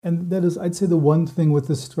And that is, I'd say the one thing with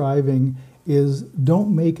the striving is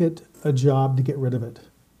don't make it a job to get rid of it.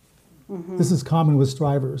 Mm-hmm. This is common with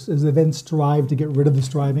strivers, is they then strive to get rid of the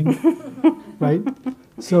striving, right?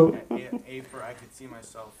 So, I could see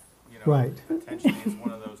myself, right, potentially as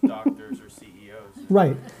one of those doctors or CEOs.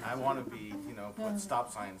 Right. I want to be, put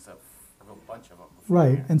stop signs up of a bunch of them.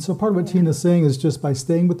 Right, and so part of what Tina's saying is just by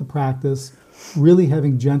staying with the practice, really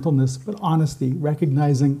having gentleness, but honesty,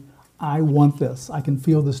 recognizing I want this, I can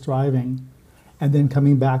feel the striving, and then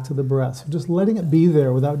coming back to the breath. So just letting it be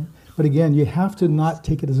there without, but again, you have to not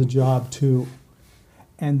take it as a job too.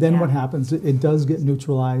 And then what happens, it does get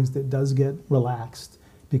neutralized, it does get relaxed,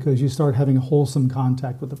 because you start having a wholesome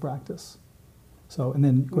contact with the practice. So, and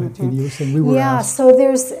then, go ahead, Tina, you were saying we were asked. So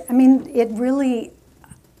there's, it really,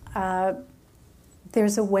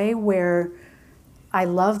 there's a way where I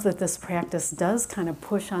love that this practice does kind of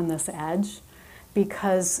push on this edge,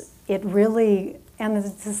 because it really, and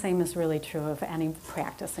it's the same is really true of any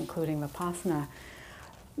practice, including Vipassana,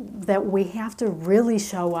 that we have to really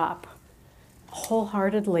show up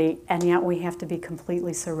wholeheartedly, and yet we have to be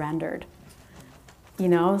completely surrendered.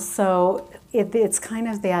 So it's kind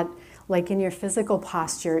of that, like in your physical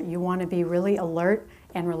posture, you want to be really alert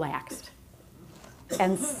and relaxed.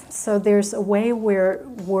 And so there's a way where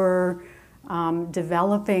we're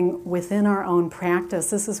developing within our own practice.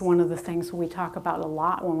 This is one of the things we talk about a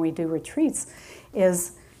lot when we do retreats,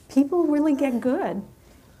 is people really get good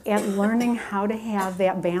at learning how to have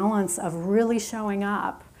that balance of really showing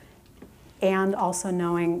up and also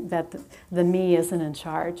knowing that the me isn't in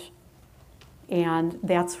charge. And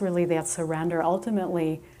that's really that surrender.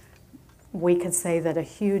 Ultimately, we could say that a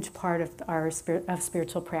huge part of our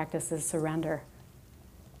spiritual practice is surrender.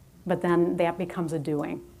 But then that becomes a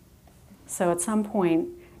doing. So at some point...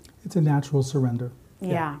 It's a natural surrender.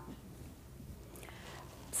 Yeah.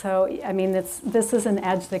 So, this is an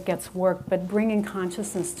edge that gets worked, but bringing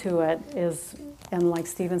consciousness to it is, and like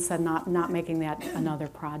Stephen said, not making that another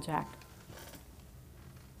project.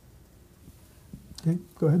 Okay,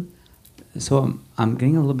 go ahead. So I'm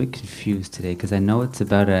getting a little bit confused today, because I know it's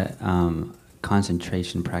about a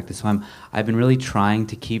concentration practice. So I've been really trying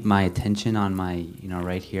to keep my attention on my,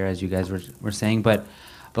 right here, as you guys were saying, but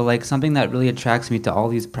like something that really attracts me to all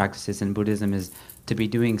these practices in Buddhism is to be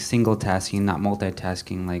doing single tasking, not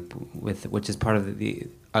multitasking, which is part of the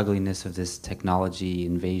ugliness of this technology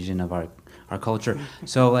invasion of our culture.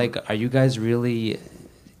 So are you guys really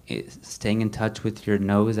staying in touch with your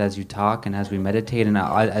nose as you talk and as we meditate and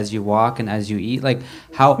as you walk and as you eat?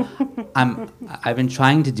 I've been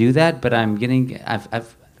trying to do that, but I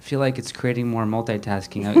feel like it's creating more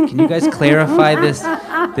multitasking. Can you guys clarify this?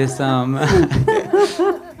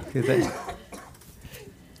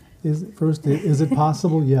 Is it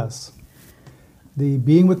possible? Yes. The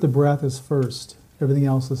being with the breath is first. Everything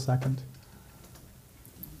else is second.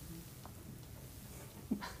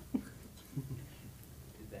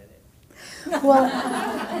 Well,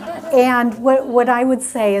 and what I would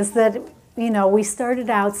say is that, we started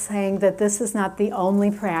out saying that this is not the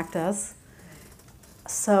only practice.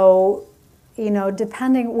 So, when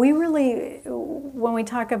we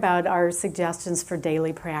talk about our suggestions for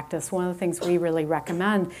daily practice, one of the things we really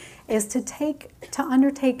recommend is to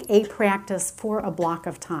undertake a practice for a block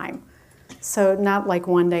of time. So not like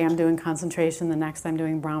one day I'm doing concentration, the next I'm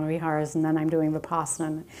doing Brahmaviharas, and then I'm doing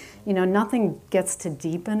Vipassana. Nothing gets to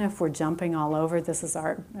deepen if we're jumping all over. This is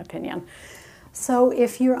our opinion. So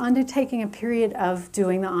if you're undertaking a period of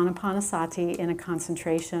doing the Anapanasati in a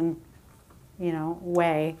concentration,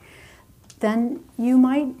 way, then you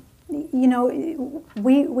might,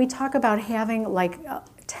 we talk about having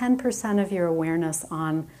 10% of your awareness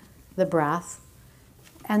on the breath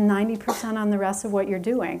and 90% on the rest of what you're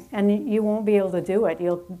doing. And you won't be able to do it.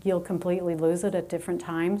 You'll completely lose it at different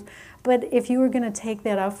times. But if you were going to take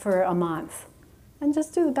that up for a month and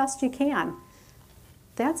just do the best you can,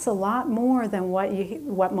 that's a lot more than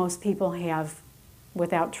what most people have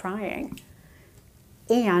without trying.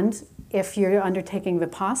 And if you're undertaking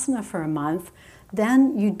Vipassana for a month,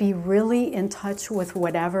 then you'd be really in touch with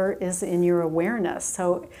whatever is in your awareness.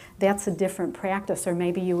 So that's a different practice, or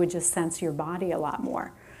maybe you would just sense your body a lot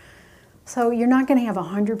more. So you're not going to have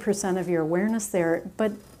 100% of your awareness there,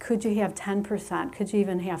 but could you have 10%? Could you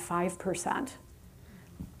even have 5%?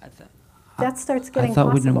 That starts getting possible.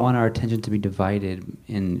 I thought we didn't want our attention to be divided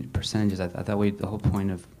in percentages. I thought the whole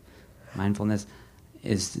point of mindfulness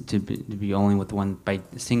is to be only with one by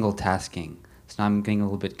single tasking. So I'm getting a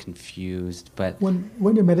little bit confused. But when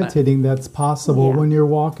you're meditating, that's possible. Yeah. When you're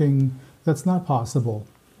walking, that's not possible,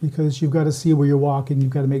 because you've got to see where you're walking.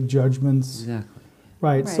 You've got to make judgments. Exactly.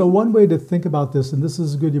 Right. So one way to think about this, and this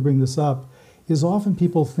is good you bring this up, is often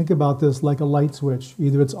people think about this like a light switch.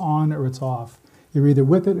 Either it's on or it's off. You're either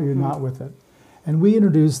with it or you're not with it. And we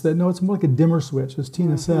introduced that, no, it's more like a dimmer switch, as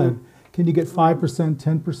Tina said. Can you get 5%,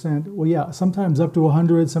 10%? Well, yeah, sometimes up to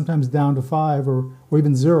 100, sometimes down to 5 or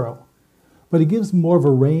even 0. But it gives more of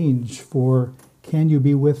a range for, can you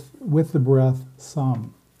be with the breath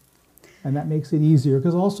some? And that makes it easier,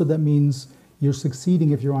 because also that means you're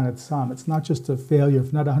succeeding if you're on it some. It's not just a failure.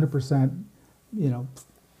 If not 100%,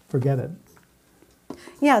 forget it.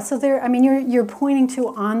 Yeah, so you're pointing to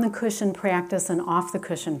on the cushion practice and off the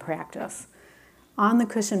cushion practice. On the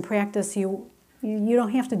cushion practice, you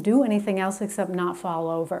don't have to do anything else except not fall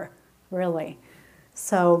over, really.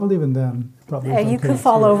 So Well, even then, probably. you okay could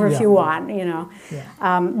fall too. over if Yeah. you want,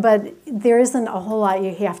 Yeah. But there isn't a whole lot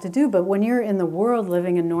you have to do. But when you're in the world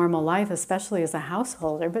living a normal life, especially as a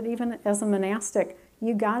householder, but even as a monastic,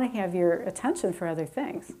 you got to have your attention for other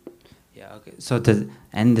things. Yeah. Okay. So to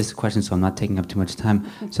end this question, so I'm not taking up too much time.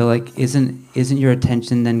 So like, isn't your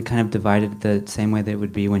attention then kind of divided the same way that it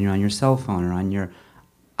would be when you're on your cell phone or on your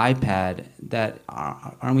iPad? That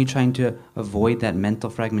aren't we trying to avoid that mental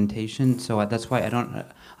fragmentation? So that's why I don't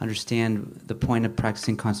understand the point of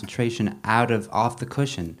practicing concentration off the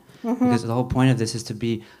cushion, because the whole point of this is to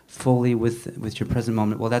be fully with your present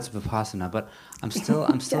moment. Well, that's Vipassana, but I'm still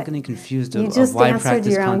getting confused You of just why answered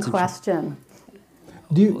practice your own concentration. question.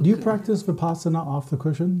 Do you practice Vipassana off the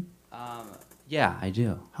cushion? Yeah, I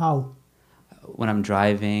do. How? When I'm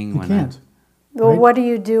driving. You can't. Well, Right? what are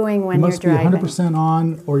you doing when You you're must be driving? 100%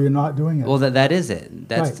 on, or you're not doing it. Well, that is it.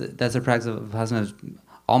 That's Right. that's a practice of Vipassana. Is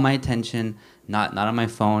all my attention, not on my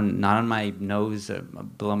phone, not on my nose,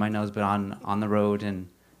 below my nose, but on the road and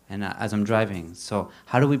as I'm driving. So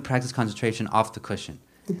how do we practice concentration off the cushion?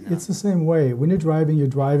 It's the same way. When you're driving,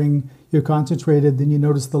 you're concentrated, then you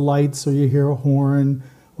notice the lights, or you hear a horn,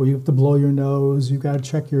 or you have to blow your nose, you've got to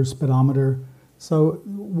check your speedometer. So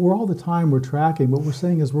we're all the time, we're tracking. What we're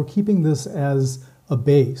saying is we're keeping this as a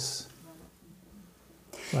base.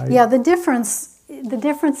 Right? Yeah, the difference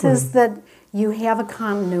is that you have a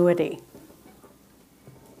continuity.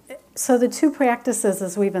 So the two practices,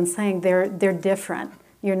 as we've been saying, they're different.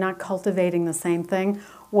 You're not cultivating the same thing.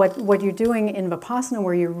 What you're doing in Vipassana,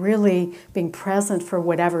 where you're really being present for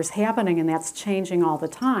whatever's happening, and that's changing all the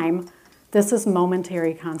time, this is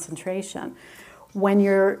momentary concentration. When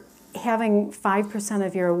you're having 5%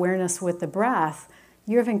 of your awareness with the breath,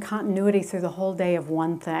 you're having continuity through the whole day of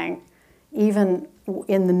one thing, even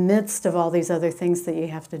in the midst of all these other things that you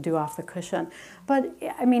have to do off the cushion. But,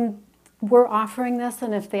 we're offering this,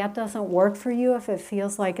 and if that doesn't work for you, if it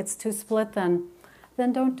feels like it's too split, then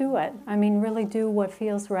don't do it. Really do what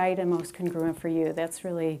feels right and most congruent for you. That's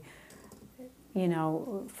really,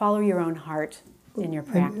 follow your own heart in your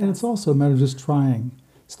practice. And it's also a matter of just trying,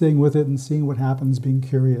 staying with it and seeing what happens, being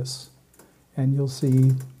curious. And you'll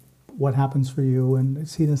see what happens for you. And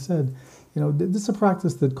as Hina said, this is a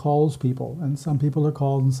practice that calls people, and some people are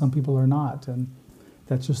called and some people are not. And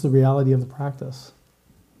that's just the reality of the practice.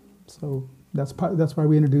 So that's why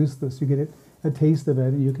we introduced this. You get a taste of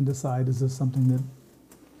it, and you can decide, is this something that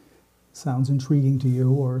sounds intriguing to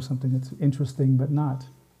you or something that's interesting but not?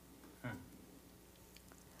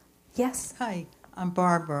 Yes? Hi, I'm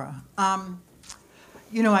Barbara.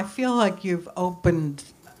 I feel like you've opened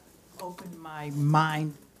my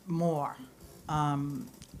mind more. And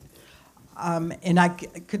I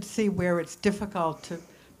could see where it's difficult to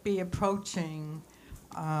be approaching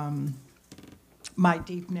my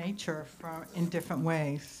deep nature in different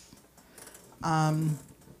ways.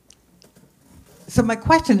 So my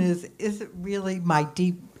question is it really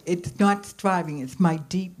it's not striving, it's my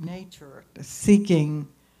deep nature, seeking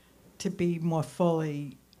to be more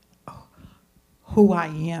fully who I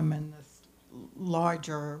am in this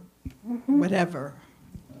larger whatever.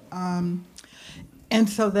 And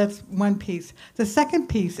so that's one piece. The second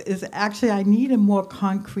piece is actually I need a more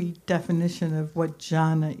concrete definition of what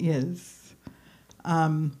jhana is.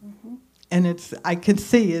 And I can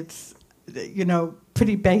see it's,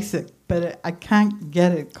 pretty basic, but I can't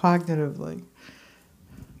get it cognitively.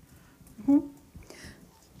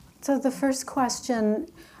 So the first question,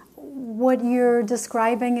 what you're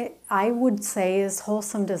describing, I would say, is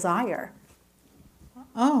wholesome desire.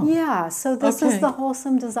 Oh. Yeah, so this is Okay. the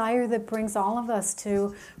wholesome desire that brings all of us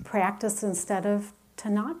to practice instead of to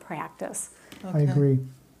not practice. I agree.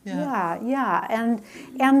 Yeah.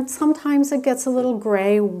 And sometimes it gets a little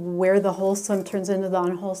gray where the wholesome turns into the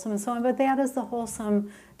unwholesome and so on, but that is the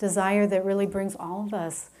wholesome desire that really brings all of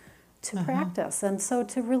us to practice. And so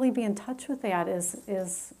to really be in touch with that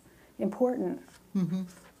is important. Mm-hmm.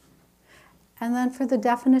 And then for the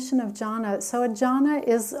definition of jhana, so a jhana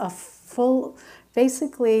is a full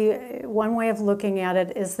basically, one way of looking at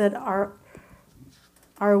it is that our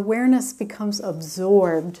awareness becomes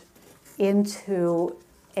absorbed into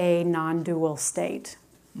a non-dual state.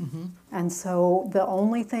 Mm-hmm. And so the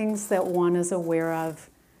only things that one is aware of,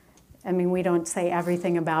 I mean, we don't say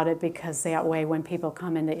everything about it because that way when people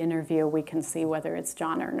come in to interview, we can see whether it's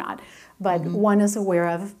jhana or not. But one is aware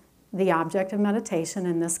of the object of meditation.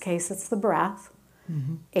 In this case, it's the breath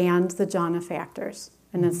and the jhana factors.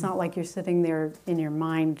 And it's not like you're sitting there in your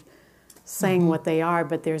mind saying what they are,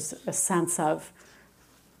 but there's a sense of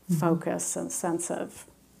focus and sense of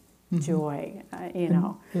joy, you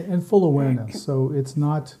know. And full awareness. So it's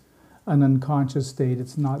not an unconscious state.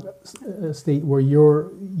 It's not a state where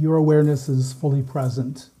your awareness is fully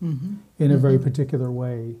present in a very particular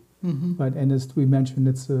way. But and as we mentioned,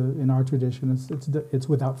 it's in our tradition, it's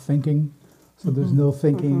without thinking. So there's no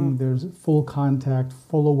thinking. There's full contact,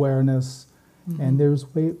 full awareness, and there's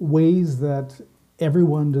ways that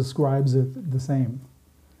everyone describes it the same.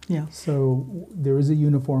 Yeah. So there is a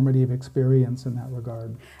uniformity of experience in that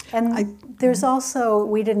regard. And there's also,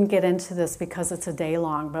 we didn't get into this because it's a day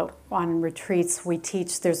long, but on retreats we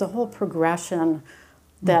teach, there's a whole progression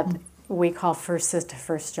that we call first siddha to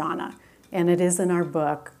first jhana. And it is in our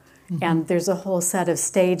book. And there's a whole set of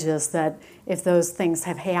stages that if those things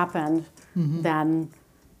have happened, then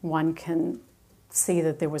one can see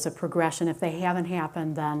that there was a progression. If they haven't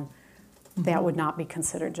happened, then that would not be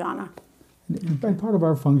considered jhana. And part of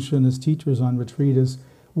our function as teachers on retreat is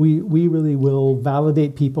we really will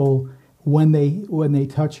validate people when they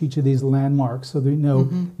touch each of these landmarks, so they know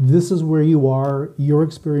this is where you are, you're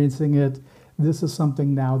experiencing it, this is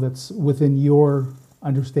something now that's within your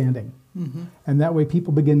understanding. And that way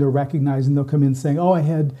people begin to recognize, and they'll come in saying, oh, I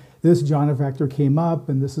had this jhana factor came up,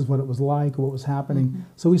 and this is what it was like, what was happening.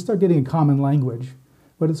 So we start getting a common language,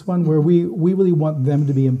 but it's one where we really want them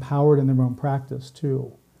to be empowered in their own practice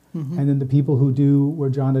too. And then the people who do, where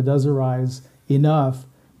jhana does arise enough,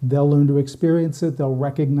 they'll learn to experience it, they'll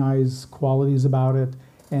recognize qualities about it,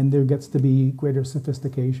 and there gets to be greater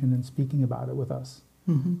sophistication in speaking about it with us.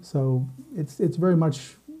 So it's very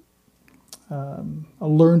much a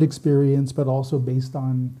learned experience, but also based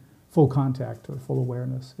on full contact or full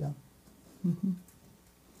awareness, yeah.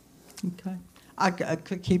 Okay. I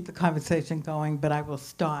could keep the conversation going, but I will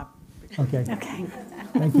stop. Okay, Okay.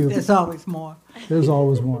 thank you. There's always more. There's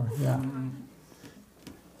always more, yeah.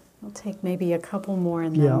 We'll take maybe a couple more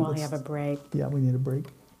and then Yeah, we'll let's- have a break. Yeah, we need a break.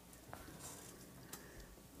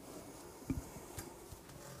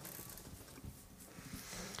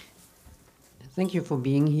 Thank you for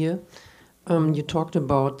being here. You talked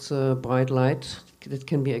about bright light that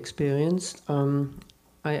can be experienced.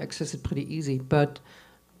 I access it pretty easy, but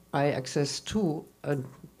I access too a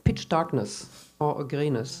pitch darkness or a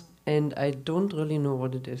grayness, and I don't really know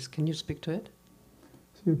what it is. Can you speak to it?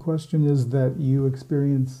 So your question is that you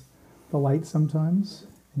experience the light sometimes,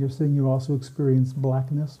 and you're saying you also experience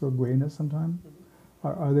blackness or grayness sometimes?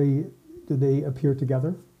 Do they appear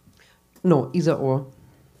together? No, either or.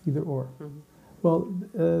 Either or. Well,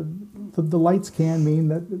 the lights can mean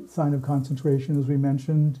that sign of concentration, as we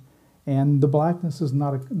mentioned, and the blackness is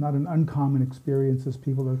not an uncommon experience as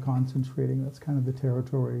people are concentrating. That's kind of the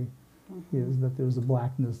territory, is that there's a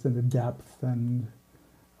blackness and a depth and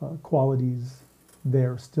qualities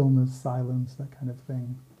there, stillness, silence, that kind of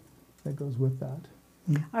thing that goes with that.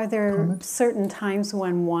 Are there Comments? certain times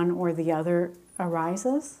when one or the other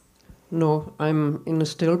arises? No, I'm in a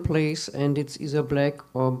still place and it's either black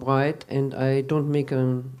or bright, and I don't make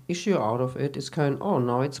an issue out of it. It's kind of, oh,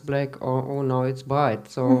 now it's black, or oh, now it's bright.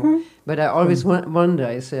 So, but I always wonder,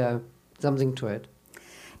 is there something to it?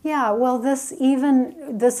 Yeah, well, this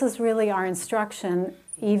is really our instruction,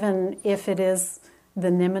 even if it is the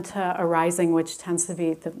nimitta arising, which tends to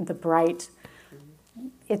be the bright,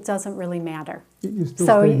 it doesn't really matter. You still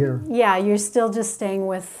stay here. Yeah, you're still just staying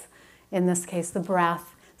with, in this case, the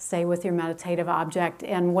breath. Stay with your meditative object,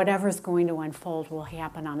 and whatever's going to unfold will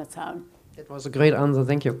happen on its own. That was a great answer.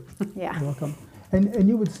 Thank you. Yeah. You're welcome. And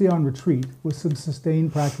you would see on retreat, with some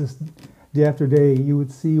sustained practice day after day, you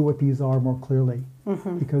would see what these are more clearly.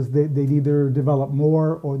 Because they'd either develop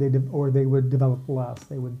more or they would develop less.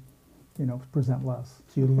 They would, present less.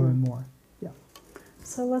 So you'd learn more. Yeah.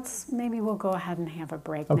 So maybe we'll go ahead and have a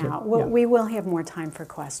break Okay, now. yeah. We will have more time for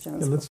questions. Yeah, let's